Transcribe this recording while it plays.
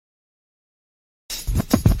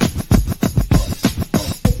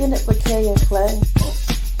Kicking it with Kay and Clay.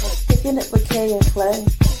 Kicking it with Kay and Clay.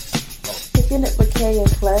 Kicking it with Kay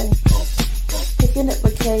and Clay. Kicking it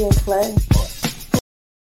with Kay and Clay.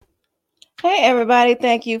 Hey everybody,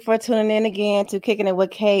 thank you for tuning in again to Kicking It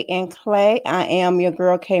with Kay and Clay. I am your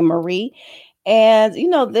girl Kay Marie. And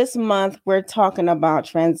this month we're talking about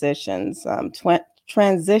transitions.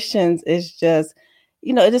 Transitions is just,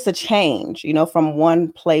 it's just a change, from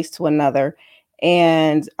one place to another.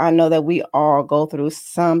 And I know that we all go through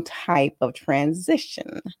some type of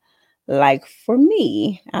transition. Like for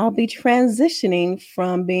me, I'll be transitioning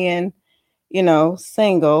from being,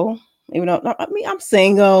 single, even though I'm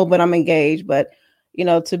single, but I'm engaged, but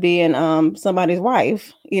to being somebody's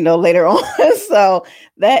wife, later on. So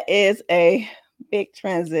that is a big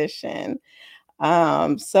transition.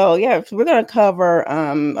 So yeah, we're gonna cover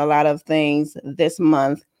a lot of things this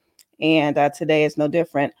month, and today is no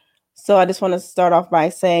different. So I just want to start off by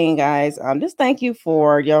saying, guys, just thank you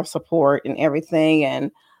for your support and everything,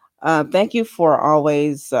 and thank you for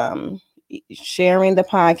always sharing the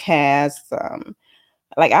podcast.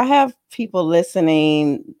 Like I have people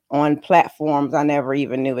listening on platforms I never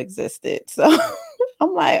even knew existed. So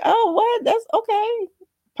I'm like, oh, what? That's okay.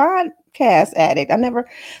 Podcast addict.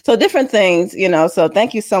 So different things, so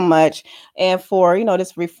thank you so much. And for,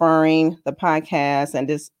 just referring the podcast and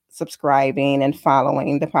just subscribing and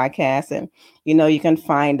following the podcast. And, you can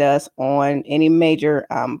find us on any major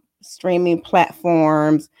streaming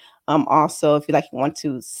platforms. Also, if you want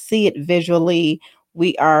to see it visually,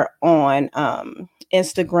 we are on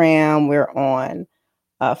Instagram, we're on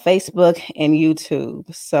Facebook and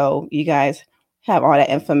YouTube. So you guys have all that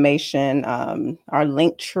information. Our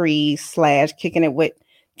link tree / Kicking It with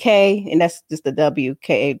K, and that's just the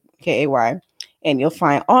WKAY, and you'll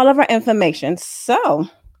find all of our information. So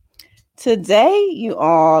today, you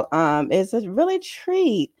all, is a really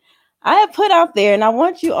treat I have put out there, and I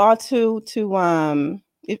want you all to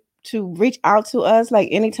reach out to us. Like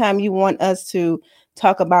anytime you want us to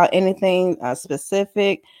talk about anything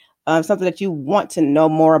specific, something that you want to know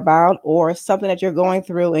more about, or something that you're going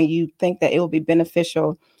through and you think that it will be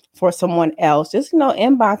beneficial for someone else, just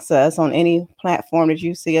inbox us on any platform that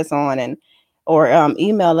you see us on, and or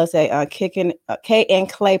email us at K and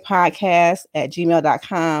Clay podcast at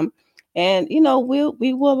gmail.com, and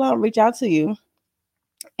we will reach out to you,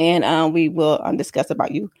 and we will discuss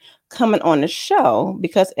about you coming on the show,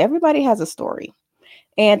 because everybody has a story.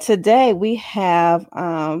 And today we have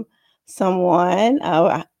someone.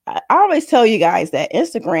 I always tell you guys that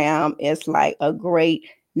Instagram is like a great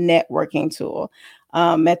networking tool.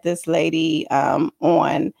 Met this lady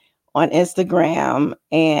on Instagram,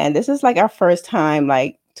 and this is like our first time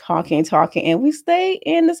like talking, and we stay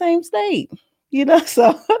in the same state.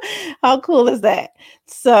 So how cool is that?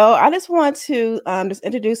 So I just want to just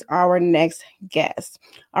introduce our next guest.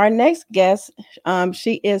 Our next guest,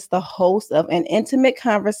 she is the host of An Intimate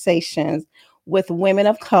Conversations with Women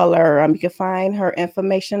of Color. You can find her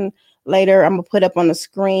information later. I'm going to put up on the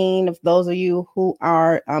screen. If those of you who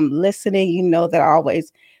are listening, you know that I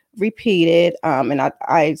always repeat it, and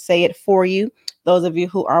I say it for you. Those of you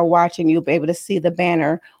who are watching, you'll be able to see the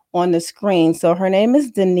banner on the screen. So her name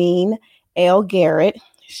is Deneen L. Garrett.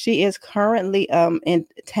 She is currently in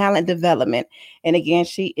talent development. And again,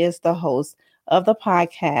 she is the host of the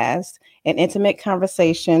podcast, An Intimate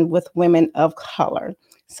Conversation with Women of Color.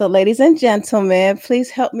 So ladies and gentlemen, please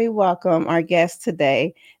help me welcome our guest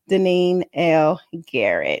today, Deneen L.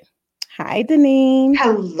 Garrett. Hi, Deneen.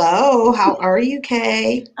 Hello. How are you,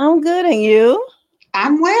 Kay? I'm good. And you?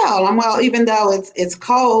 I'm well, even though it's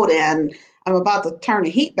cold and I'm about to turn the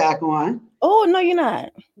heat back on. Oh, no, you're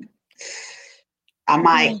not. I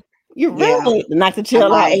might. You really like to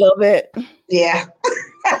chill out a little bit. Yeah.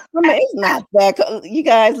 I mean, it's not that cold. You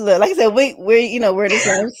guys look, like I said, we're the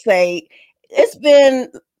same state. It's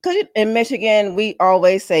been, because in Michigan, we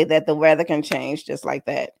always say that the weather can change just like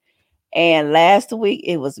that. And last week,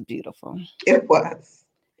 it was beautiful. It was.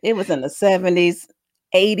 It was in the 70s,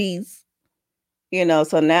 80s,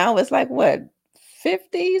 so now it's like what,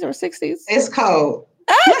 50s or 60s? It's cold.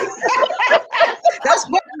 That's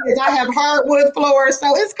what it is. I have hardwood floors,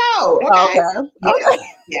 so it's cold. Okay.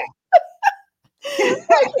 Yeah.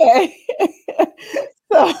 Okay.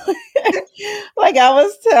 So, like I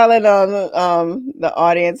was telling the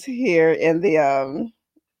audience here in the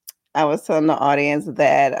I was telling the audience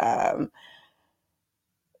that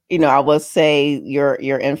I will say your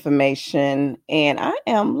information, and I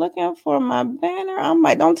am looking for my banner. I'm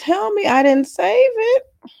like, don't tell me I didn't save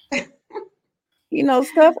it.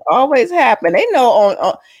 Stuff always happen. They know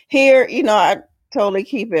on here, I totally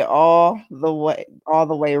keep it all the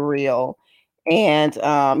way real. And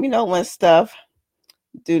when stuff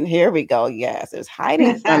Dude, here we go. Yes, it's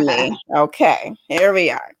hiding from me. Okay, here we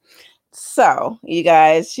are. So, you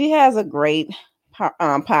guys, she has a great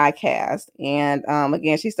podcast. And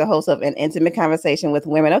again, she's the host of An Intimate Conversation with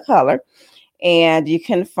Women of Color. And you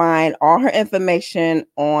can find all her information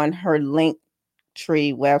on her Linktree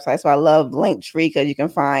website. So I love Linktree because you can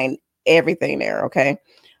find everything there. Okay.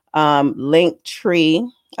 Linktree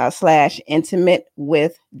 /intimate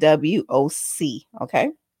with WOC.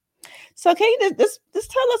 Okay. So can you just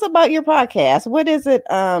tell us about your podcast? What is it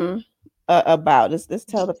about? Just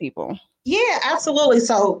tell the people. Yeah, absolutely.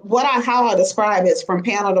 So how I describe it is from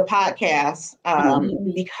panel to podcast,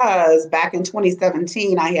 because back in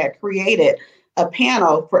 2017, I had created a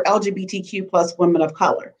panel for LGBTQ plus women of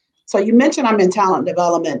color. So you mentioned I'm in talent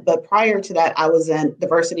development, but prior to that, I was in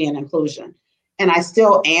diversity and inclusion. And I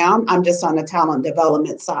still am. I'm just on the talent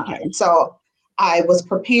development side. Okay. So I was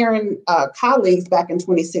preparing colleagues back in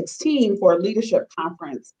 2016 for a leadership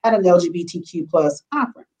conference at an LGBTQ plus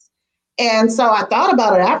conference. And so I thought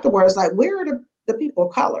about it afterwards, like, where are the people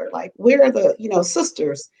of color? Like, where are the,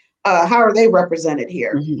 sisters? How are they represented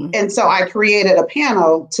here? Mm-hmm. And so I created a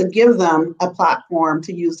panel to give them a platform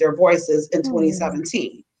to use their voices in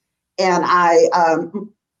 2017. And I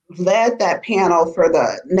led that panel for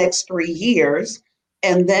the next 3 years.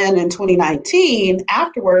 And then in 2019,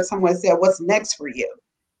 afterwards, someone said, what's next for you?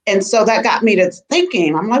 And so that got me to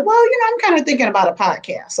thinking. I'm like, well, I'm kind of thinking about a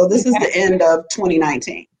podcast. So this is the end of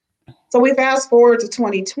 2019. So we fast forward to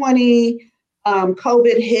 2020,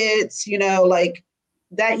 COVID hits, like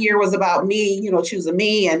that year was about me, choosing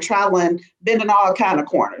me and traveling, bending all kind of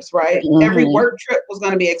corners, right? Mm-hmm. Every work trip was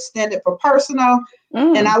going to be extended for personal,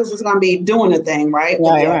 and I was just going to be doing the thing, right?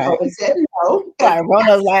 But COVID said no. Right,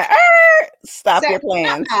 Rona's like, stop your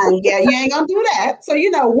plans. Yeah, you ain't going to do that. So,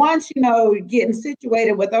 once, getting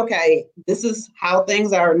situated with, okay, this is how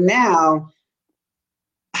things are now,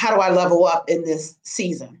 how do I level up in this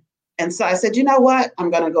season? And so I said, you know what? I'm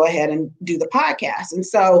going to go ahead and do the podcast. And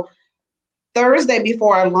so Thursday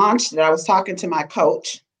before I launched it, I was talking to my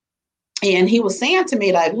coach, and he was saying to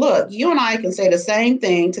me, like, look, you and I can say the same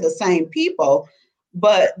thing to the same people,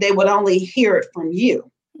 but they would only hear it from you.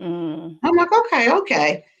 I'm like,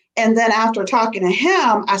 okay. And then after talking to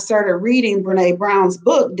him, I started reading Brene Brown's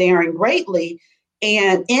book, Daring Greatly,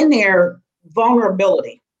 and in there,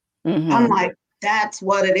 vulnerability. I'm like, that's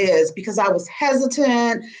what it is, because I was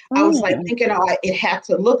hesitant. I was like thinking, it had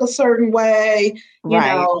to look a certain way, you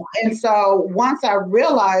know? And so once I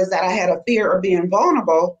realized that I had a fear of being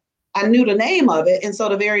vulnerable, I knew the name of it. And so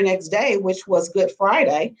the very next day, which was Good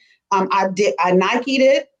Friday, I Nike'd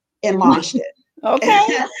it and launched it. Okay.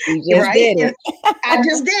 You just did it. I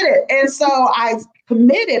just did it. And so I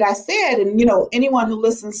committed, I said, and anyone who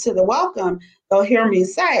listens to the welcome, they'll hear me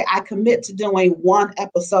say, I commit to doing one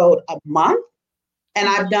episode a month. And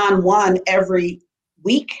I've done one every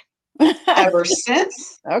week ever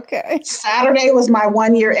since. Okay. Saturday was my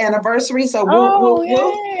 1-year anniversary. So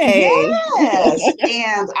yes.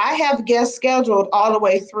 And I have guests scheduled all the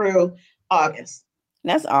way through August.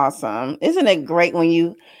 That's awesome. Isn't it great when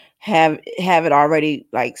you have it already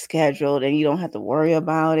like scheduled and you don't have to worry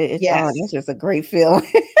about it? It's just a great feeling.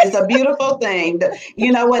 It's a beautiful thing.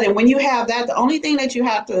 You know what? And when you have that, the only thing that you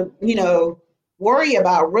have to, worry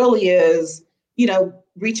about really is,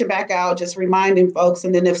 reaching back out, just reminding folks.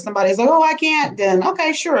 And then if somebody's like, oh, I can't, then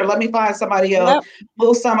okay, sure. Let me find somebody else,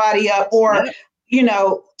 move somebody up, or,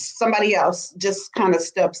 somebody else just kind of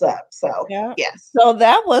steps up. So, yes. So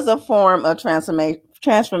that was a form of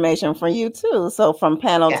transformation for you too. So from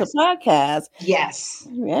panel to podcast. Yes.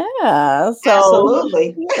 Yeah. So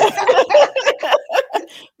absolutely.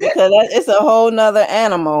 Because it's a whole nother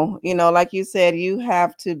animal, like you said, you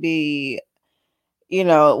have to be,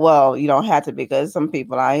 well, you don't have to, because some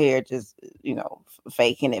people out here just,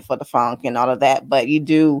 faking it for the funk and all of that. But you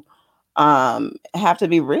do have to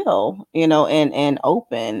be real, and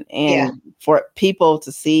open, and for people to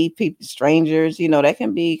see strangers, that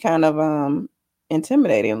can be kind of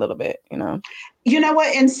intimidating a little bit, You know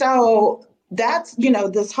what? And so that's,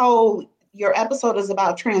 this whole, your episode is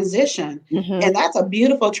about transition. And that's a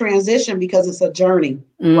beautiful transition because it's a journey,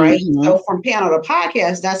 right? So from panel to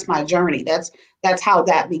podcast, that's my journey. That's how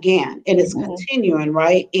that began. And it's continuing,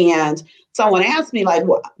 right? And someone asked me, like,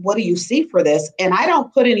 what do you see for this? And I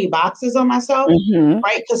don't put any boxes on myself,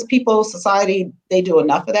 right? Because society, they do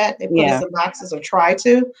enough of that. They put us in boxes or try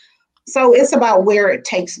to. So it's about where it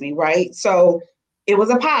takes me, right? So it was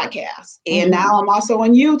a podcast. And now I'm also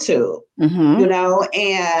on YouTube,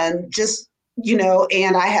 and just,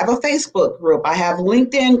 and I have a Facebook group. I have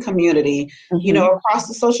LinkedIn community, across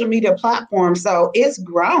the social media platforms. So it's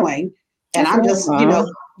growing. And I'm just,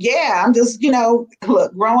 yeah, I'm just,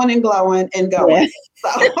 look, growing and glowing and Yeah. going. So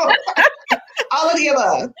all of the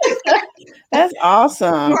above. That's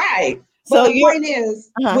awesome. Right. But So the you're point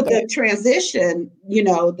is, uh-huh, with go ahead. the transition,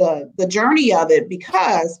 the journey of it,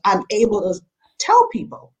 because I'm able to tell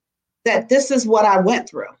people that this is what I went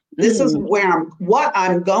through. This is Mhm, what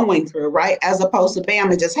I'm going through, right? As opposed to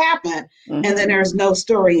bam, it just happened, and then mhm, there's no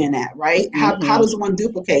story in that, right? How mhm. does one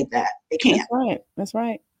duplicate that? They That's can't. right. That's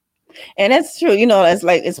right. And it's true, it's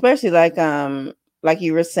like, especially like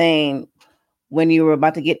you were saying when you were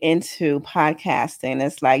about to get into podcasting,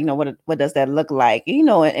 it's like, what does that look like?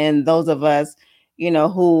 And those of us,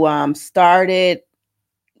 who started,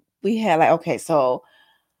 we had like, okay, so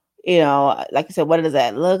like you said, what does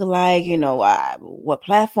that look like? What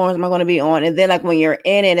platforms am I going to be on? And then like when you're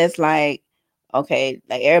in it, it's like, okay,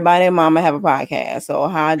 like everybody and mama have a podcast. So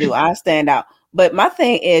how do I stand out? But my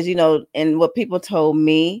thing is, and what people told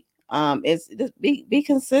me, is just be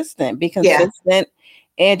consistent, Yeah.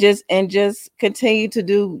 and just continue to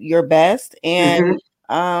do your best. And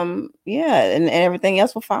Hmm. yeah, and everything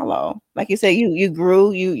else will follow. Like you said, you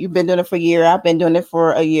grew, you've been doing it for a year. I've been doing it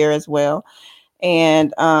for a year as well.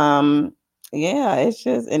 And yeah, it's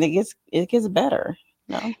just, and it gets better.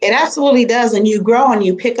 It absolutely does. And you grow and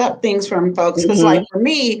you pick up things from folks. Because, Mm-hmm. like, for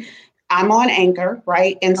me, I'm on Anchor,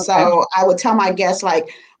 right? And Okay. so I would tell my guests, like,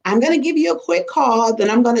 I'm going to give you a quick call, then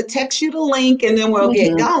I'm going to text you the link, and then we'll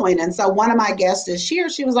get Mm-hmm. going. And so one of my guests this year,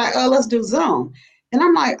 she was like, oh, let's do Zoom. And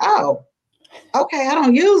I'm like, oh, okay, I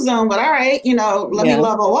don't use Zoom, but all right, let me Yeah.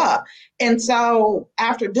 level up. And so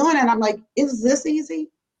after doing it, I'm like, is this easy?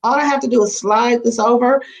 All I have to do is slide this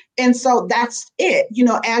over. And so that's it.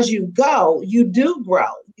 As you go, you do grow.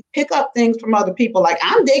 You pick up things from other people. Like,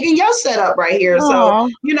 I'm digging your setup right here. So, Oh,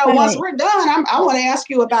 once thanks. we're done, I want to ask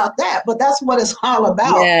you about that. But that's what it's all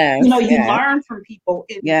about. Yes, You yes, learn from people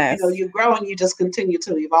and yes, you grow and you just continue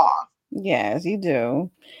to evolve. yes, you do.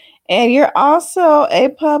 And you're also a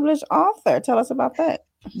published author. Tell us about that.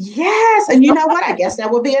 Yes. And you know what? I guess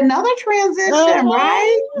that would be another transition, Uh-huh.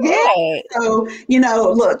 right? Yeah. Right. So,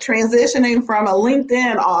 look, transitioning from a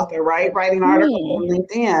LinkedIn author, right? Writing articles Hmm. on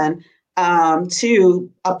LinkedIn, to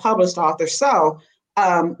a published author. So,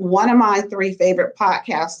 one of my three favorite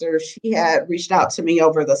podcasters, she had reached out to me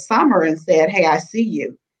over the summer and said, hey, I see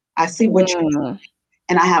you. I see what you're Mm.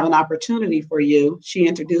 and I have an opportunity for you. She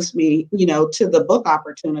introduced me, to the book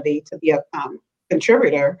opportunity to be a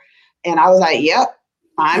contributor. And I was like, yep,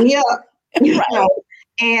 sign me up, you know, Right.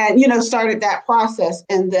 and, started that process.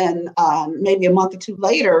 And then maybe a month or two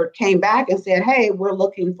later came back and said, hey, we're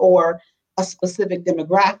looking for a specific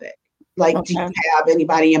demographic. Like, do you Okay. have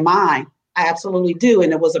anybody in mind? I absolutely do.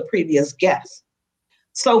 And it was a previous guest.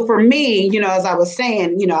 So for me, as I was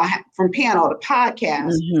saying, from panel to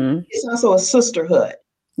podcast, Hmm. it's also a sisterhood.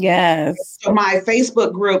 Yes. So my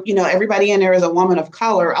Facebook group, everybody in there is a woman of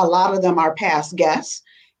color. A lot of them are past guests.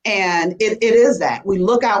 And it is that we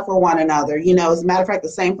look out for one another. As a matter of fact, the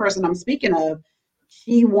same person I'm speaking of,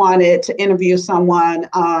 she wanted to interview someone,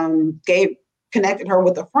 connected her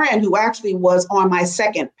with a friend who actually was on my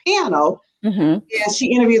second panel, Hmm. and she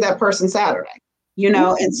interviewed that person Saturday,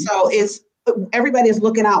 and so it's everybody is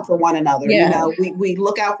looking out for one another. Yeah. We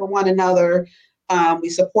look out for one another. We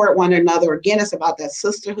support one another. Again, it's about that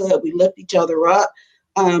sisterhood. We lift each other up,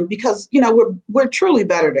 because we're truly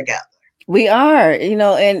better together, We are,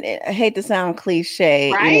 and I hate to sound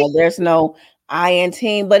cliche, right? there's no I in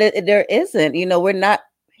team, but there isn't. We're not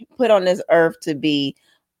put on this earth to be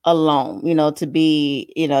alone, to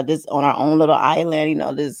be, just on our own little island,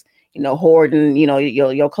 this, hoarding,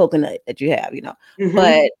 your coconut that you have, Hmm.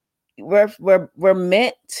 but we're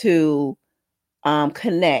meant to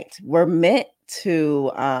connect. We're meant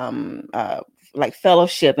to like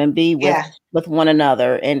fellowship and be with Yeah. one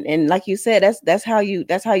another. And like you said, that's how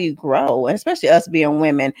you grow. And especially us being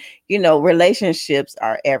women, relationships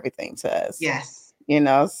are everything to us. Yes.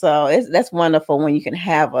 So that's wonderful when you can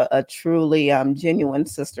have a truly genuine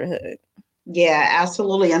sisterhood. Yeah,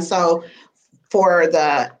 absolutely. And so for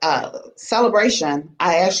the celebration,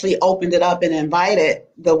 I actually opened it up and invited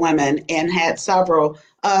the women and had several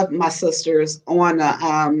of my sisters on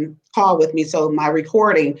the call with me. So my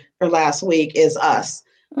recording for last week is us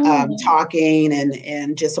Mm. talking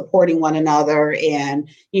and just supporting one another. And,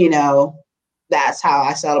 that's how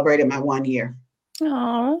I celebrated my 1 year.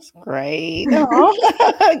 Oh, that's great.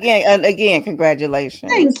 Oh. again, Thank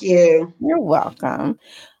congratulations. you. You're welcome.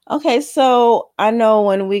 Okay, so I know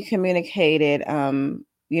when we communicated,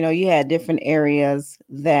 you had different areas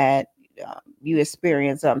that you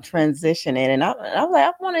experienced transition in, and I was like,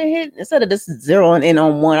 I want to hit, instead of just zeroing in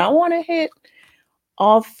on one, I want to hit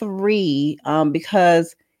all three,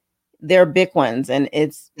 because they're big ones, and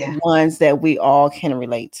it's ones that we all can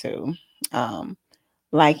relate to.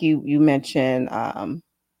 Like you mentioned,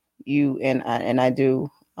 you and I do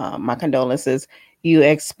my condolences. You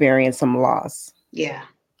experienced some loss. Yeah.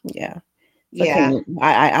 So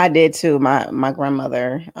I did too. My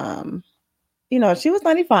grandmother, she was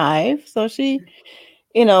 95, so she,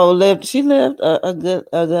 lived a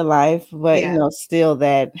good life, but still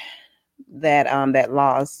that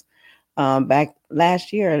loss back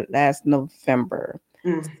last November.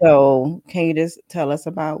 So can you just tell us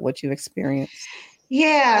about what you experienced?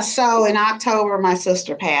 Yeah, so in October, my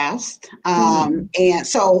sister passed. And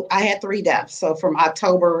so I had 3 deaths. So from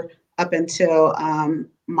October up until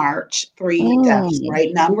March, 3 deaths,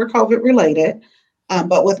 right? None were COVID related.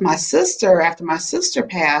 But with my sister, after my sister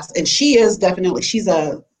passed, and she's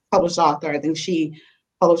a published author. I think she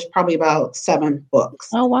published probably about 7 books.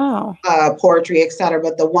 Oh, wow. Poetry, etc.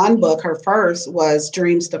 But the one book, her first, was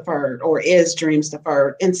Dreams Deferred, or is Dreams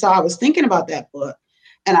Deferred. And so I was thinking about that book.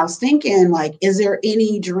 And I was thinking, like, is there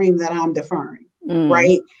any dream that I'm deferring?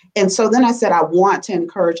 Right. And so then I said, I want to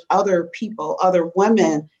encourage other people, other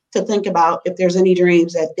women, to think about if there's any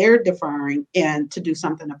dreams that they're deferring and to do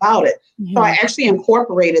something about it. So I actually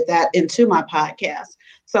incorporated that into my podcast.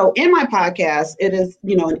 So in my podcast, it is,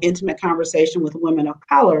 an intimate conversation with women of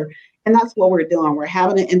color. And that's what we're doing. We're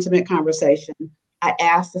having an intimate conversation. I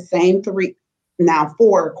asked the same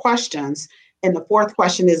 4 questions. And the 4th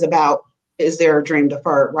question is about, is there a dream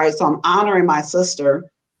deferred, right? So I'm honoring my sister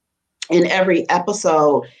in every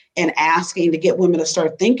episode and asking to get women to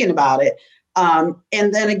start thinking about it. And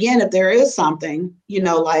then again, if there is something,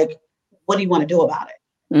 like, what do you want to do about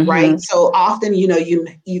it? Right. So often,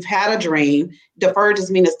 you've had a dream. Deferred just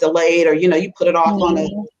means it's delayed, or, you put it off on a,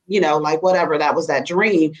 like whatever, that was that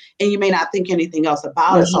dream. And you may not think anything else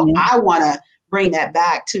about it. So I want to bring that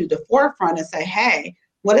back to the forefront and say, hey,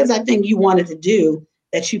 what is that thing you wanted to do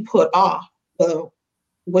that you put off? Well,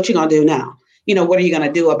 what you going to do now? What are you going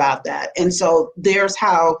to do about that? And so there's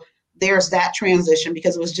that transition,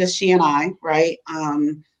 because it was just she and I, right?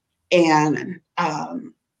 And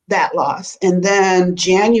that loss. And then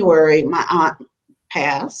January, my aunt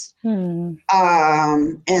passed. And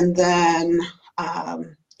then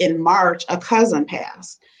in March, a cousin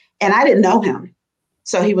passed. And I didn't know him.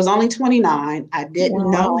 So he was only 29. I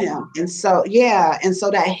didn't know him. And so, and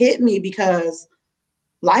so that hit me, because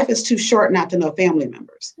life is too short not to know family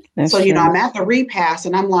members. That's so, true. I'm at the repast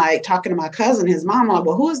and I'm like talking to my cousin, his mom. I'm like,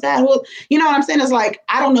 well, who is that? Who, you know what I'm saying? It's like,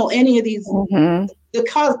 I don't know any of these,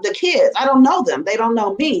 the kids, I don't know them. They don't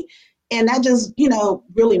know me. And that just,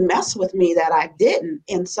 really messed with me that I didn't.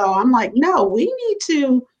 And so I'm like, no, we need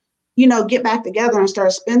to, get back together and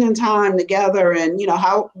start spending time together, and,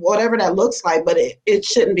 whatever that looks like, but it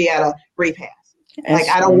shouldn't be at a repast. That's like,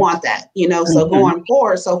 true. I don't want that, so going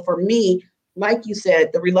forward. So for me, like you said,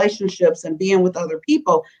 the relationships and being with other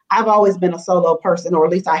people, I've always been a solo person, or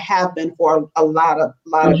at least I have been for a lot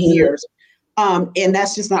of years. And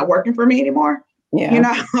that's just not working for me anymore. And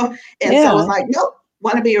so it's like, nope,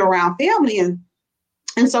 want to be around family. And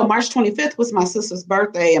so March 25th was my sister's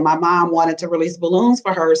birthday, and my mom wanted to release balloons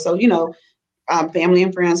for her. So, family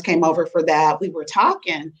and friends came over for that. We were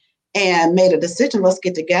talking and made a decision, let's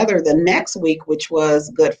get together the next week, which was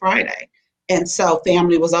Good Friday. And so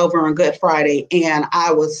family was over on Good Friday, and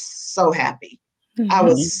I was so happy. I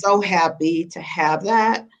was so happy to have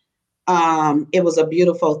that. It was a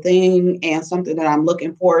beautiful thing, and something that I'm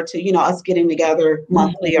looking forward to, us getting together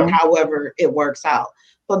monthly or however it works out.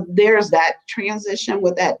 So there's that transition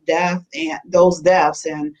with that death and those deaths,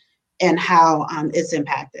 and how it's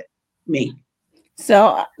impacted me.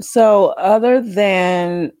 So other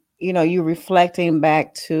than, you reflecting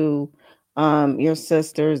back to your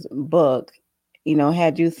sister's book,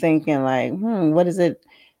 had you thinking like, what is it,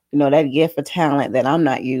 that gift or talent that I'm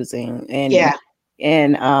not using, and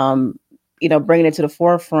bringing it to the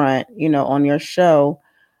forefront, on your show.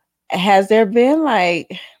 Has there been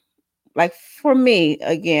like for me,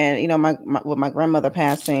 again, my with my grandmother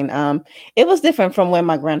passing, it was different from when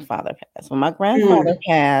my grandfather passed. When my grandfather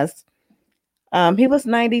passed, he was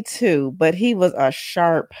 92, but he was a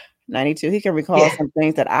sharp 92. He can recall some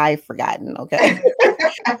things that I've forgotten. Okay.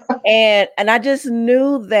 and I just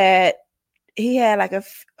knew that he had like a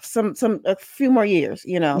few more years,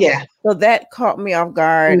 So that caught me off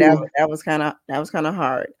guard. That was kind of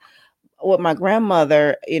hard. With my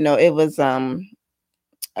grandmother, it was,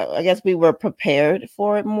 I guess we were prepared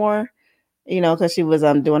for it more, because she was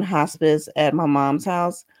doing hospice at my mom's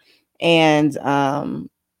house, and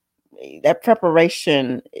that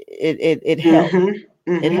preparation, it helped.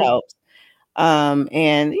 It helped. And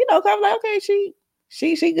kind of like, okay,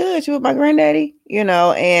 she good. She with my granddaddy,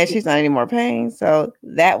 and she's not any more pain. So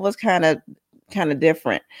that was kind of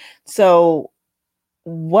different. So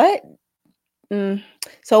what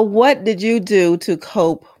what did you do to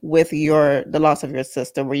cope with the loss of your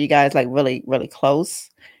sister? Were you guys like really, really close?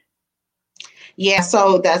 Yeah,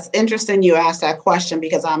 so that's interesting you asked that question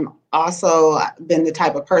because I'm also been the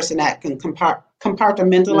type of person that can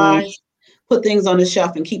compartmentalize, put things on the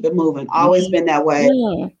shelf and keep it moving. Always been that way.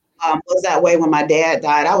 Was that way when my dad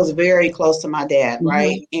died. I was very close to my dad,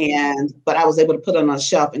 right? But I was able to put it on a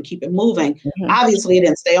shelf and keep it moving. Obviously, it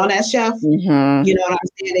didn't stay on that shelf. You know what I'm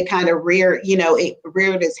saying? It kind of reared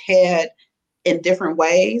its head in different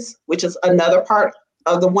ways, which is another part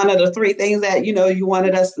of one of the three things that, you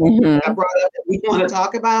wanted us to I brought up that we want to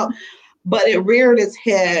talk about. But it reared its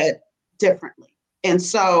head differently. And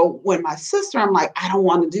so when my sister, I'm like, I don't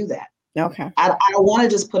want to do that. Okay. I don't want to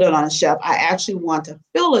just put it on a shelf. I actually want to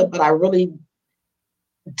feel it, but I really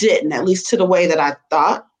didn't, at least to the way that I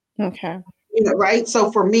thought. Okay. Right?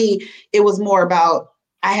 So for me, it was more about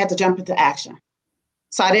I had to jump into action.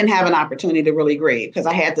 So I didn't have an opportunity to really grieve because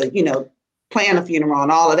I had to, plan a funeral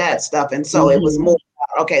and all of that stuff. And so it was more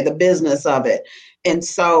about, okay, the business of it. And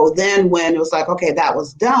so then when it was like, okay, that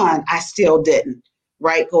was done, I still didn't.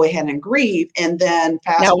 Right, go ahead and grieve, and then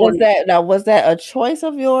fast forward. Was that a choice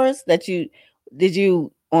of yours that did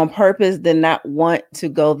you on purpose did not want to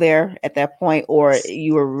go there at that point, or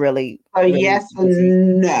you were really yes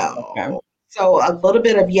and no? Okay. So a little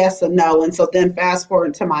bit of yes and no, and so then fast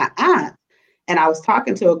forward to my aunt, and I was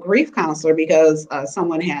talking to a grief counselor because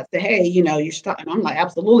someone had said, "Hey, you should talk," and I'm like,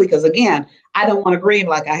 "Absolutely," because again, I don't want to grieve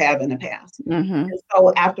like I have in the past. And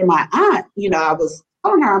so after my aunt, I was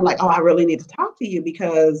telling her, I'm like, oh, I really need to talk to you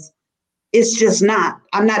because it's just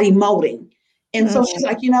I'm not emoting. And so she's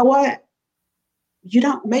like, you know what? You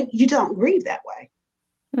don't grieve that way.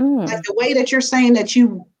 Like the way that you're saying that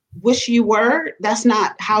you wish you were, that's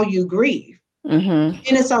not how you grieve. And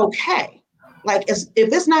it's okay. Like if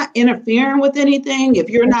it's not interfering with anything, if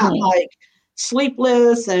you're not like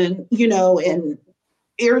sleepless and, and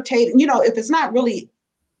irritated, if it's not really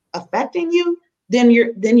affecting you, then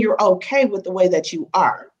you're okay with the way that you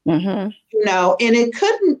are. And it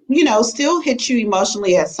couldn't, still hit you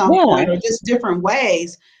emotionally at some point or just different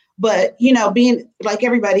ways. But, being like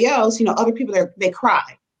everybody else, other people, they cry,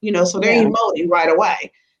 so they're emoting right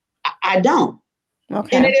away. I don't.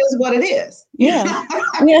 Okay. And it is what it is. Yeah.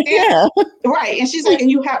 Yeah. Right. And she's like,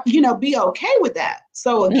 and you have, be okay with that.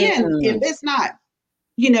 So again, if it's not,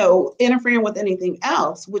 interfering with anything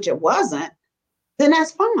else, which it wasn't, then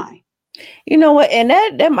that's fine. You know what? And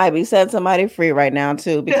that might be setting somebody free right now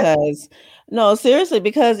too, because no, seriously,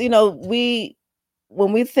 because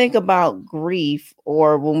when we think about grief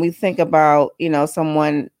or when we think about,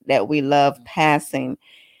 someone that we love passing,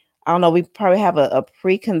 I don't know, we probably have a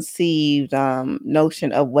preconceived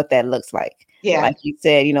notion of what that looks like. Yeah. Like you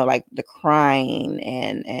said, like the crying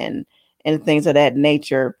and things of that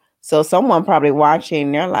nature. So someone probably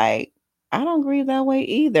watching, they're like, I don't grieve that way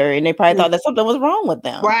either. And they probably thought that something was wrong with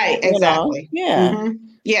them. Right. Exactly. Yeah.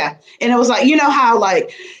 Yeah. And it was like, how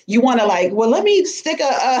like you want to like, well, let me stick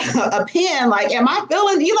a pin. Like, am I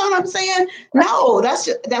feeling, you know what I'm saying? No, that's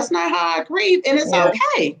not how I grieve. And it's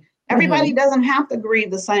okay. Everybody doesn't have to grieve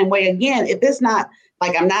the same way. Again, if it's not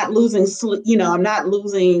like, I'm not losing sleep, I'm not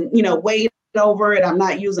losing, weight over it. I'm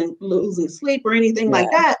not losing sleep or anything like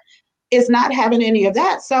that. It's not having any of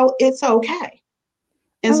that. So it's okay.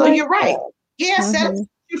 And so you're right. Yeah, set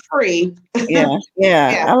you free. Yeah.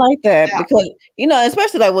 I like that because,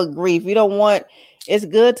 especially like with grief, you don't want, it's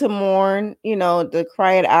good to mourn, to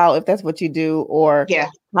cry it out if that's what you do, or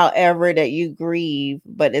however that you grieve,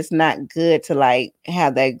 but it's not good to like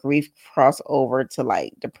have that grief cross over to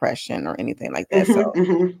like depression or anything like that. So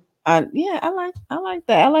I like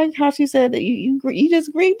that. I like how she said that you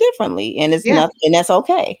just grieve differently, and it's nothing, and that's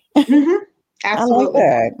okay. Absolutely. I like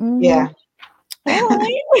that. Yeah.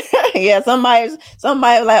 Yeah, somebody was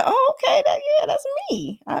like, oh, okay, that's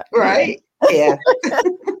me. Right. Yeah.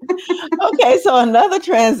 Okay, so another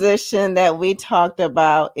transition that we talked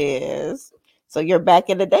about is, so you're back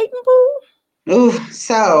in the dating pool? Ooh,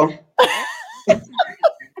 so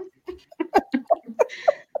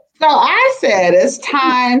I said it's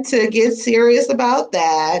time to get serious about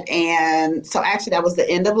that. And so actually that was the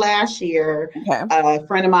end of last year. Okay. A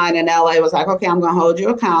friend of mine in LA was like, okay, I'm going to hold you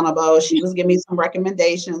accountable. She was giving me some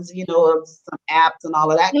recommendations, of some apps and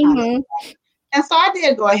all of that kind of stuff. And so I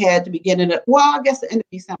did go ahead at the beginning I guess the end of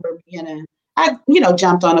December beginning. I,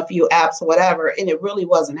 jumped on a few apps or whatever, and it really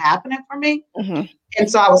wasn't happening for me. And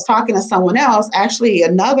so I was talking to someone else, actually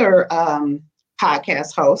another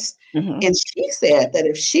podcast host. Mm-hmm. And she said that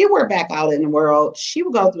if she were back out in the world, she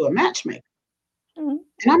would go through a matchmaker. Mm-hmm.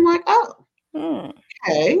 And I'm like, oh, Mm-hmm.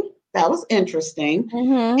 okay, that was interesting.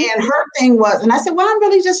 Mm-hmm. And her thing was, and I said, well, I'm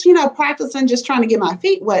really just, practicing, just trying to get my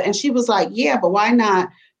feet wet. And she was like, yeah, but why not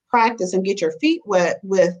practice and get your feet wet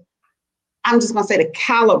with, I'm just going to say the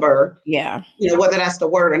caliber, Yeah. Whether that's the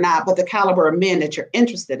word or not, but the caliber of men that you're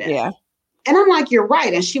interested in. Yeah. And I'm like, you're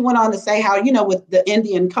right. And she went on to say how, with the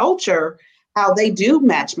Indian culture, how they do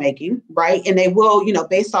matchmaking, right? And they will,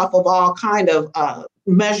 based off of all kind of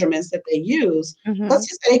measurements that they use, Mm-hmm. let's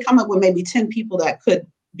just say they come up with maybe 10 people that could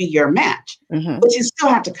be your match, Mm-hmm. but you still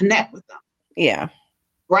have to connect with them. Yeah.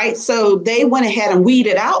 Right. So they went ahead and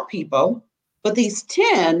weeded out people, but these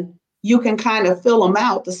 10, you can kind of fill them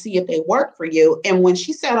out to see if they work for you. And when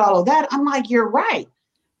she said all of that, I'm like, you're right.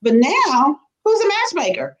 But now, who's a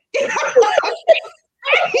matchmaker?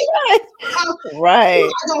 Right.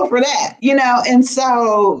 I go for that, and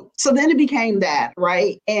so then it became that,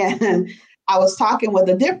 right? And I was talking with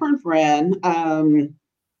a different friend, a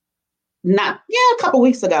couple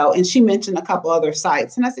weeks ago, and she mentioned a couple other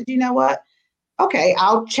sites, and I said, you know what? Okay,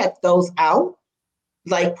 I'll check those out,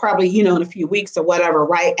 like probably, in a few weeks or whatever.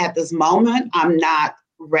 Right at this moment, I'm not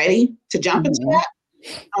ready to jump into that.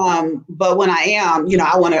 But when I am,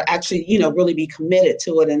 I want to actually, really be committed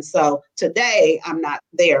to it. And so today I'm not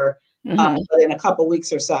there, but in a couple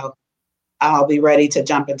weeks or so, I'll be ready to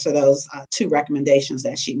jump into those 2 recommendations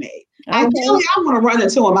that she made. Okay. Ideally, I want to run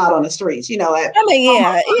into them out on the streets, I like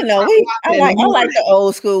the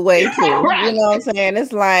old school way too. Right. You know what I'm saying?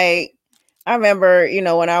 It's like, I remember,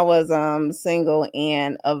 when I was single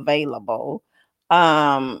and available,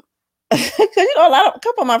 because a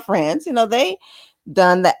couple of my friends, they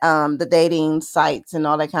done the dating sites and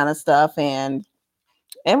all that kind of stuff, and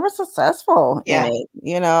we're successful in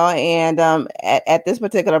it, and at this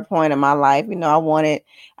particular point in my life,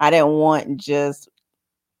 I didn't want just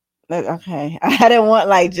like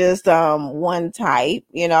just one type,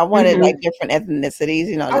 I wanted like different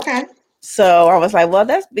ethnicities, Okay. So I was like, well,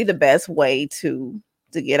 that's be the best way to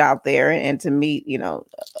get out there and to meet,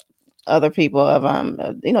 other people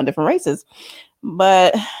of different races.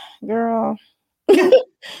 But girl,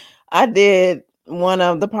 I did one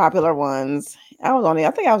of the popular ones. I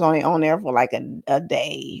think I was only on there for like a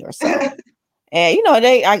day or so. And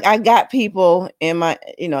I got people in my,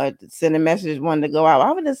 sending messages wanting to go out.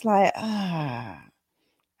 I was just like, I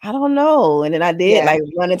don't know. And then I did like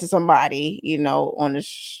run into somebody, on the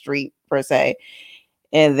street per se.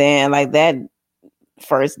 And then like that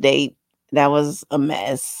first date, that was a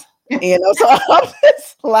mess. So I'm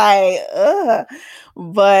just like,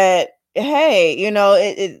 but hey,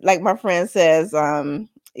 it like my friend says,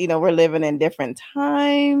 we're living in different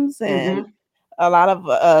times, and a lot of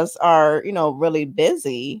us are, really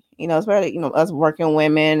busy, especially, us working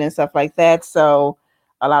women and stuff like that. So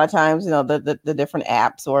a lot of times, the different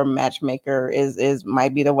apps or matchmaker is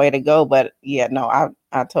might be the way to go. But yeah, no,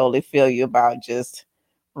 I totally feel you about just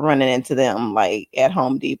running into them like at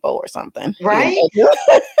Home Depot or something. Right.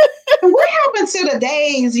 And what happened to the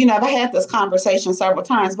days, I've had this conversation several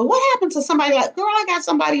times, but what happened to somebody like, girl, I got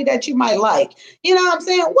somebody that you might like, you know what I'm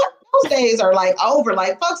saying? What those days are like over,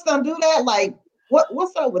 like folks don't do that. Like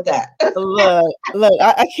what's up with that? look,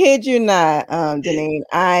 I kid you not, Janine.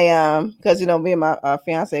 Because me and my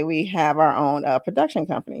fiance, we have our own production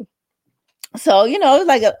company. So it was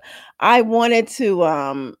like I wanted to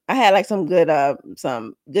I had like some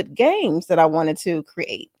good games that I wanted to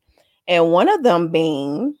create, and one of them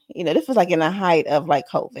being, this was like in the height of like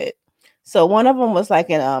COVID. So one of them was like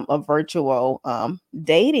a virtual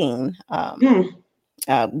dating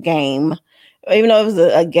game, even though it was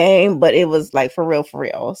a game, but it was like for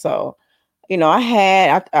real. So,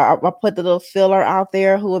 I put the little filler out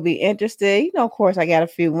there who would be interested. Of course, I got a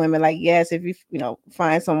few women like, yes, if you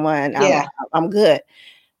find someone, I'm good.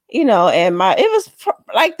 And it was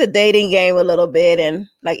like the dating game a little bit, and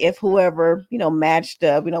like if whoever matched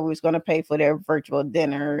up, we was going to pay for their virtual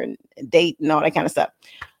dinner and date and all that kind of stuff.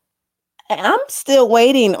 And I'm still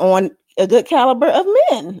waiting on a good caliber of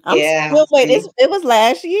men. I'm still waiting. It was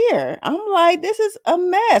last year. I'm like, this is a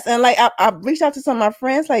mess. And like I reached out to some of my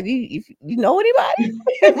friends, like, you know anybody?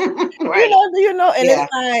 Right. Do you know? And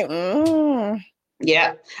it's like,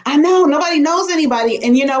 yeah, I know nobody knows anybody.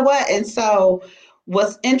 And you know what? And so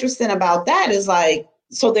what's interesting about that is like,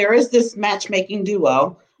 so there is this matchmaking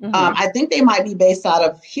duo. I think they might be based out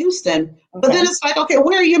of Houston, but then it's like, okay,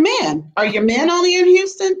 where are your men? Are your men only in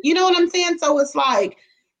Houston? You know what I'm saying? So it's like,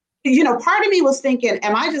 part of me was thinking,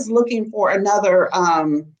 am I just looking for another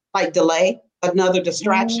like delay, another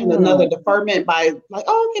distraction, another deferment by like,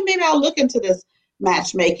 oh, okay, maybe I'll look into this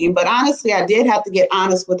matchmaking. But honestly, I did have to get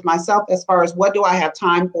honest with myself as far as what do I have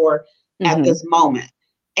time for at this moment.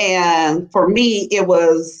 And for me, it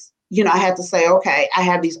was, I had to say, okay, I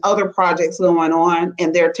have these other projects going on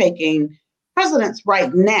and they're taking precedence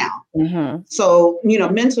right now. So,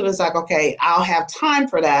 mentally it's like, okay, I'll have time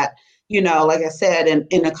for that, like I said,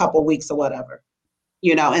 in a couple of weeks or whatever,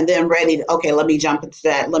 and then ready to, okay, let me jump into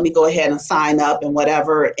that. Let me go ahead and sign up and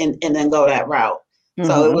whatever, and then go that route.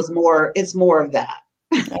 So it's more of that.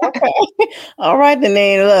 Okay. All right, then.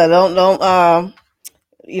 Look, don't,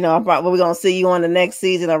 I'm probably going to see you on the next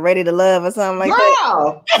season of Ready to Love or something like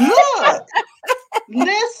that. Look,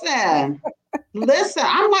 listen.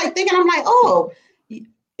 I'm like, oh,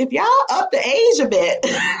 if y'all up the age a bit,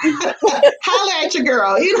 holler at your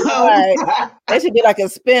girl, Right. That should be like a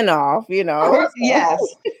spinoff, Yes,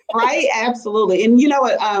 right, absolutely. And you know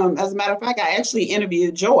what? As a matter of fact, I actually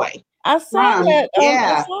interviewed Joy. I saw that.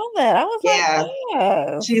 Yeah, I saw that. I was like,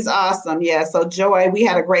 yes. She's awesome. Yeah. So Joy, we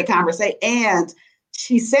had a great conversation, and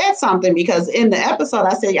she said something because in the episode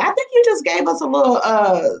I said, I think you just gave us a little,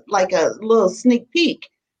 like a little sneak peek,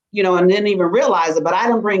 and didn't even realize it, but I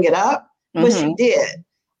didn't bring it up, but she did,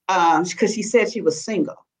 because she said she was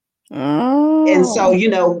single. And so,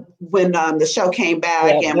 when the show came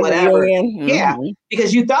back and whatever,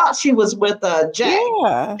 because you thought she was with Jay,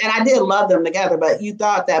 and I did love them together, but you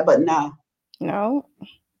thought that, but no.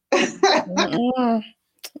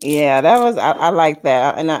 Yeah, that was, I like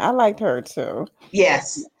that, and I liked her too.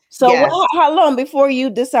 Yes. So how long before you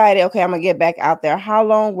decided, okay, I'm gonna get back out there? How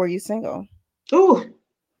long were you single? Ooh,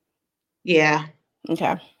 yeah.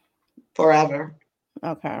 Okay. Forever.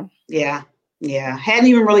 Okay. Yeah. Hadn't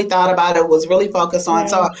even really thought about it. Was really focused on.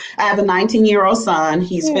 So I have a 19-year-old son.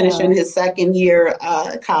 He's finishing his second year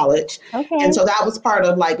college. Okay. And so that was part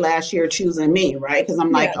of like last year choosing me, right? Because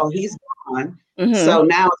I'm like, oh, he's gone. So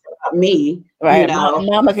now it's about me. Right.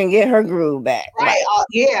 Mama can get her groove back. Right.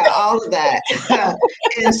 All of that.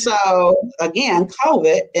 And so again,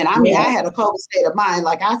 COVID. And I mean, I had a COVID state of mind.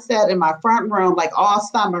 Like I sat in my front room like all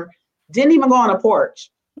summer, didn't even go on a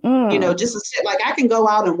porch. Just to sit, like I can go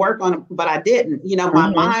out and work on it, but I didn't. My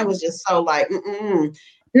mind was just so like,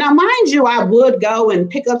 Now, mind you, I would go and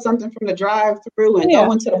pick up something from the drive-through and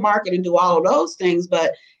go into the market and do all of those things.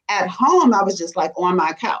 But at home, I was just like on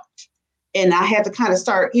my couch. And I had to kind of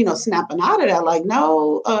start, snapping out of that. Like,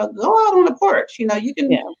 no, go out on the porch. You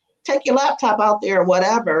can take your laptop out there or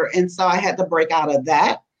whatever. And so I had to break out of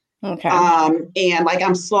that. Okay. And like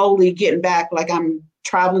I'm slowly getting back. Like I'm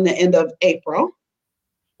traveling the end of April.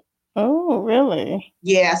 Oh, really?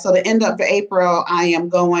 Yeah. So the end of April, I am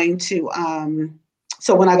going to,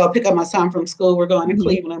 so when I go pick up my son from school, we're going to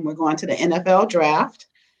Cleveland. We're going to the NFL draft.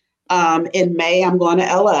 In May, I'm going to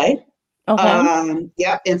LA. Okay.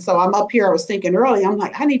 Yep. And so I'm up here. I was thinking earlier, I'm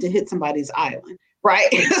like, I need to hit somebody's island. Right.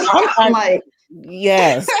 I'm like,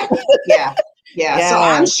 yes. Yeah. So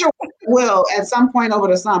I'm sure we'll at some point over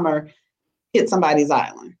the summer hit somebody's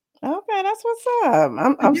island. Okay, that's what's up.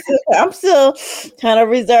 I'm still kind of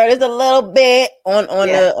reserved. It's a little bit on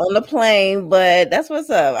the plane, but that's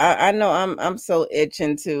what's up. I know I'm so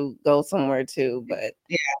itching to go somewhere too, but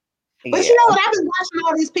But you know what? I've been watching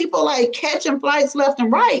all these people like catching flights left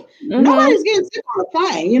and right. Nobody's getting sick on a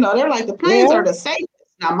plane. They're like the planes are the safest.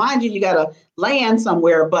 Now, mind you, you got to land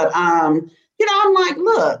somewhere, but I'm like,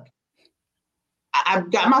 look.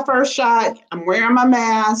 I've got my first shot. I'm wearing my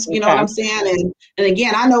mask. You know what I'm saying? And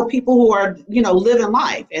again, I know people who are, living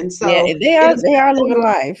life. And so they are living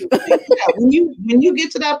life. When you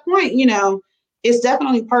get to that point, it's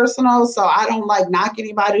definitely personal. So I don't like knock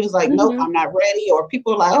anybody who's like, nope, I'm not ready. Or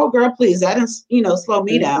people are like, oh girl, please, that didn't, slow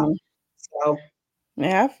me down. So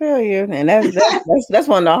yeah, I feel you. And that's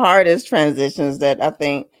one of the hardest transitions that I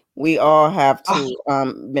think we all have to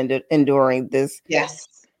been enduring this. Yes.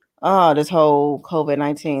 Oh, this whole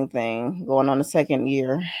COVID-19 thing going on the second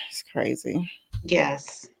year. It's crazy.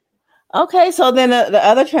 Yes. Okay, so then the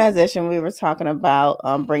other transition we were talking about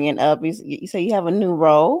bringing up, you say you have a new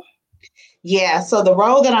role? Yeah, so the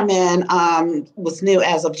role that I'm in was new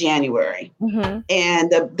as of January.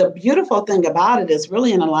 And the beautiful thing about it is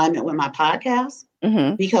really in alignment with my podcast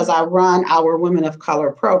because I run our Women of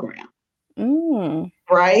Color program.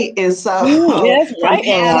 Right. And so yes, right.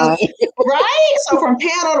 Right. So from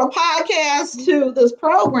panel to podcast to this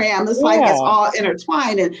program, it's like it's all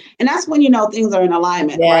intertwined. And that's when things are in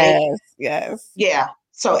alignment, right? Yes. Yeah.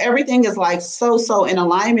 So everything is like so in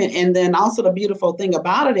alignment. And then also the beautiful thing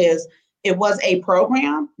about it is it was a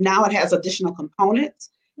program. Now it has additional components.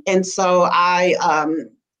 And so I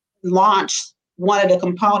launched one of the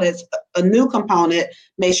components, a new component,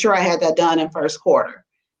 made sure I had that done in first quarter.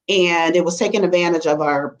 and it was taking advantage of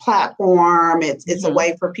our platform. It's a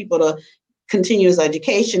way for people to continuous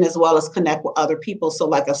education as well as connect with other people. So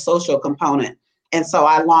like a social component. And so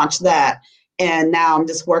I launched that. And now I'm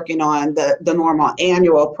just working on the normal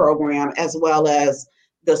annual program as well as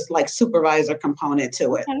this like supervisor component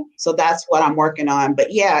to it. Okay. So that's what I'm working on.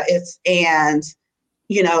 But yeah,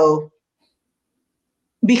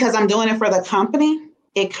 because I'm doing it for the company,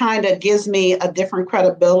 it kind of gives me a different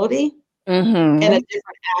credibility and a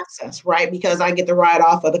different access, right? Because I get to write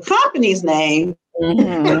off of the company's name.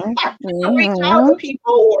 I reach out to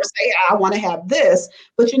people or say, I want to have this,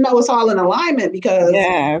 but it's all in alignment because,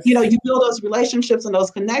 you build those relationships and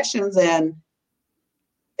those connections and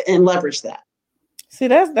leverage that. See,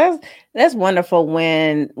 that's wonderful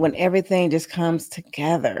when everything just comes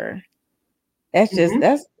together. That's just,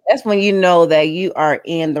 that's when you know that you are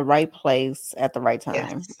in the right place at the right time.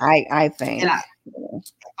 Yes. I think.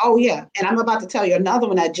 Oh yeah. And I'm about to tell you another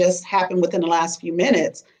one that just happened within the last few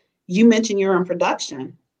minutes. You mentioned you're in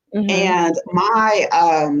production, and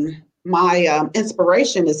my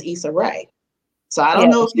inspiration is Issa Rae. So I don't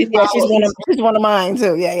know if you follow. She's one of mine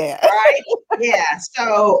too. Yeah. Right. Yeah.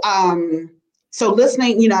 So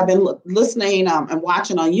listening, I've been listening and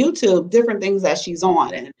watching on YouTube different things that she's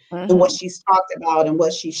on and what she's talked about and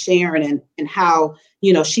what she's sharing and how,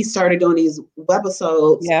 she started doing these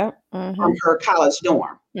webisodes from her college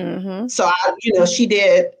dorm. So, she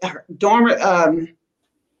did her dorm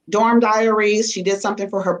diaries. She did something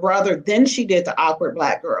for her brother. Then she did The Awkward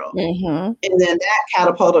Black Girl. And then that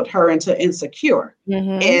catapulted her into Insecure.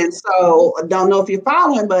 And so I don't know if you're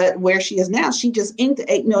following, but where she is now, she just inked an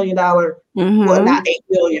 $8 million, well, not $8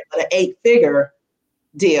 million, but an 8-figure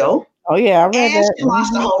deal. Oh yeah, I read and that. She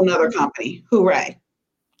launched a whole nother company, Hooray.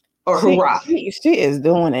 Or Hoorah. She is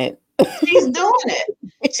doing it. She's doing it.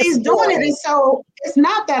 She's doing it. And so it's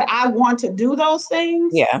not that I want to do those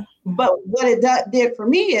things. Yeah. But what it did for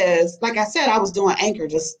me is, like I said, I was doing Anchor,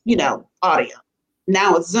 just, audio.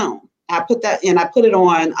 Now it's Zoom. I put that in, I put it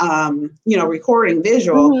on, recording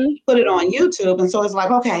visual, put it on YouTube. And so it's like,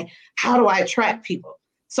 okay, how do I attract people?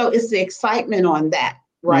 So it's the excitement on that,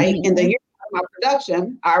 right? And then my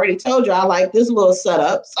production, I already told you I like this little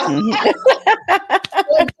setup. So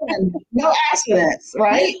no accidents,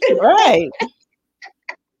 right? Right.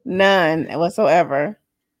 None whatsoever.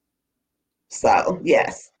 So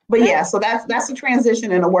yes. But yeah, so that's a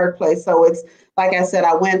transition in the workplace. So it's like I said,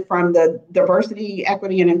 I went from the diversity,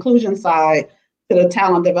 equity, and inclusion side to the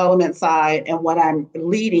talent development side. And what I'm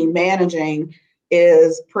managing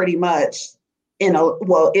is pretty much is in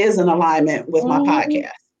alignment with my podcast.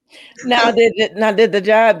 Now, did the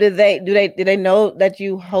job? Did they know that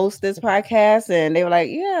you host this podcast? And they were like,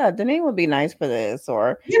 "Yeah, Deneen would be nice for this."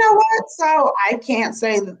 Or you know what? So I can't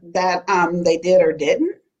say that they did or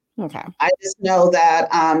didn't. Okay. I just know that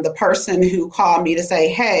the person who called me to say,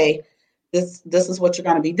 "Hey, this is what you're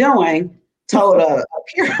going to be doing," told a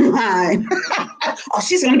peer of mine, "Oh,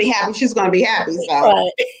 she's going to be happy. She's going to be happy." So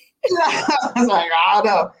right. I was like, "I don't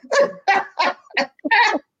know."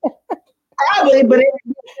 Probably, but they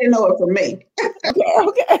didn't know it from me.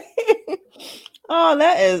 Okay. Oh,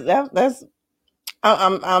 that's.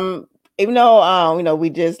 I'm even though we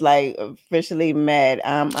just like officially met.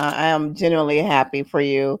 I am genuinely happy for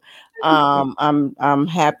you. I'm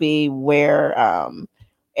happy where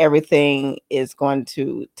everything is going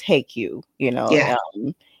to take you. Yeah.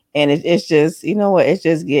 And it's just what it's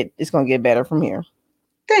going to get better from here.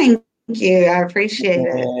 Thank you. I appreciate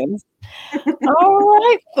it. All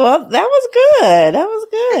right. Well, that was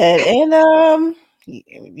good. And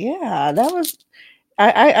yeah, that was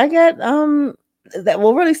I got that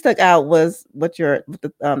what really stuck out was what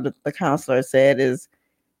the counselor said is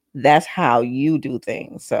that's how you do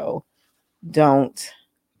things. So don't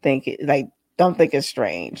think it's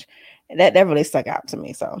strange. That really stuck out to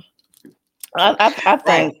me. So I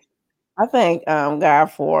thank God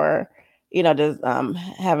for just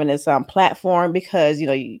having this platform because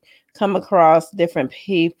you come across different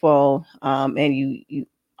people and you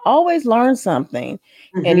always learn something.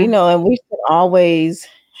 And and we should always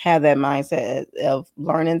have that mindset of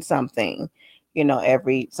learning something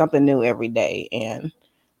something new every day. And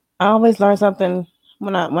I always learn something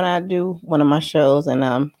when I do one of my shows.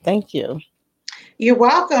 And thank you. You're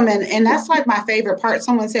welcome. And that's like my favorite part.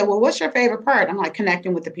 Someone said, well, what's your favorite part? I'm like,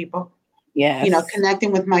 connecting with the people. Yes.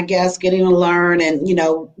 Connecting with my guests, getting to learn, and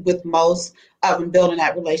with most of them building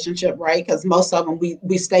that relationship, right? Because most of them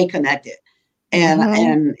we stay connected,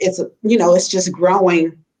 and it's it's just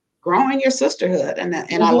growing your sisterhood, and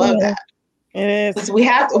I love that. It is. We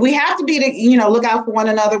have to be look out for one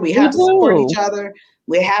another. We have to support each other.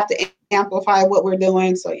 We have to amplify what we're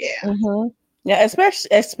doing. So yeah. Yeah,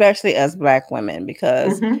 especially as Black women,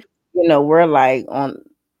 because Mm-hmm. we're like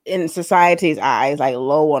in society's eyes, like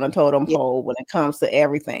low on a totem Yeah, pole when it comes to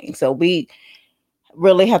everything. So we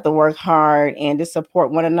really have to work hard and to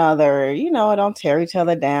support one another. Don't tear each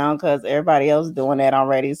other down because everybody else is doing that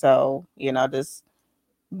already. So just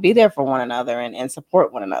be there for one another and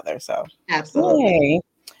support one another. So absolutely. yay.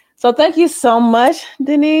 So thank you so much,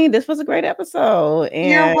 Denise. This was a great episode.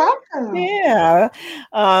 You're And welcome. yeah.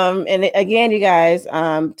 And again, you guys,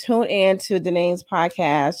 tune in to Denise's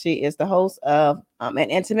podcast. She is the host of An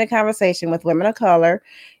Intimate Conversation with Women of Color.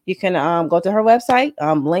 You can go to her website,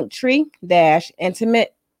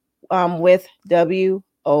 Linktree-intimate with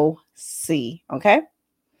WOC. Okay.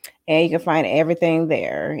 And you can find everything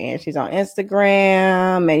there. And she's on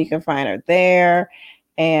Instagram, and you can find her there.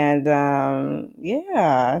 And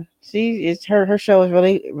yeah, her show is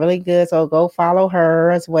really, really good. So go follow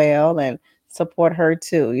her as well and support her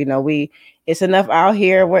too. It's enough out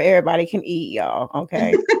here where everybody can eat, y'all.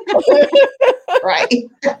 Okay. Right.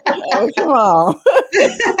 Oh, come on.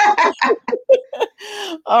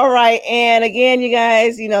 All right. And again, you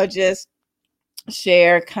guys, just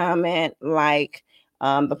share, comment, like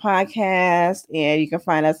the podcast, and you can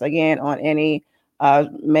find us again on any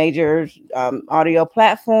major audio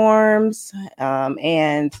platforms,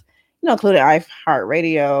 and including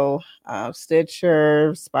iHeartRadio,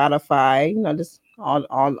 Stitcher, Spotify. Just all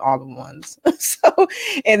the ones. So,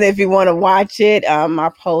 and if you want to watch it, I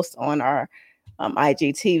post on our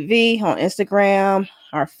IGTV, on Instagram,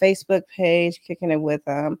 our Facebook page, Kicking It with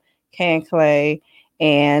Kay and Clay,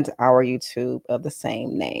 and our YouTube of the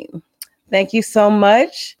same name. Thank you so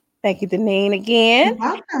much. Thank you, Deneen, again. You're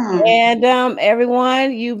welcome. And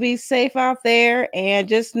everyone, you be safe out there, and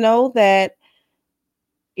just know that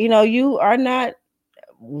you are not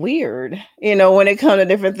weird. When it comes to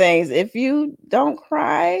different things. If you don't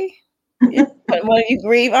cry when you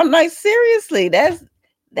grieve, I'm like, seriously, that's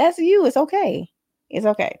you. It's okay. It's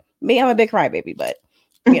okay. Me, I'm a big crybaby, but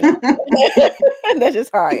that's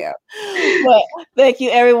just how I am. But thank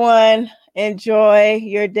you, everyone. Enjoy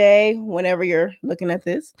your day whenever you're looking at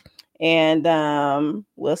this. And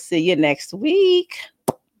we'll see you next week.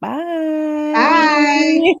 Bye.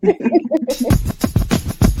 Bye.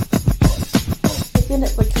 Kicking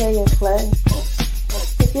it with Kay and Clay.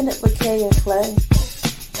 Kicking it with Kay and Clay.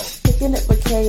 Kicking it with Kay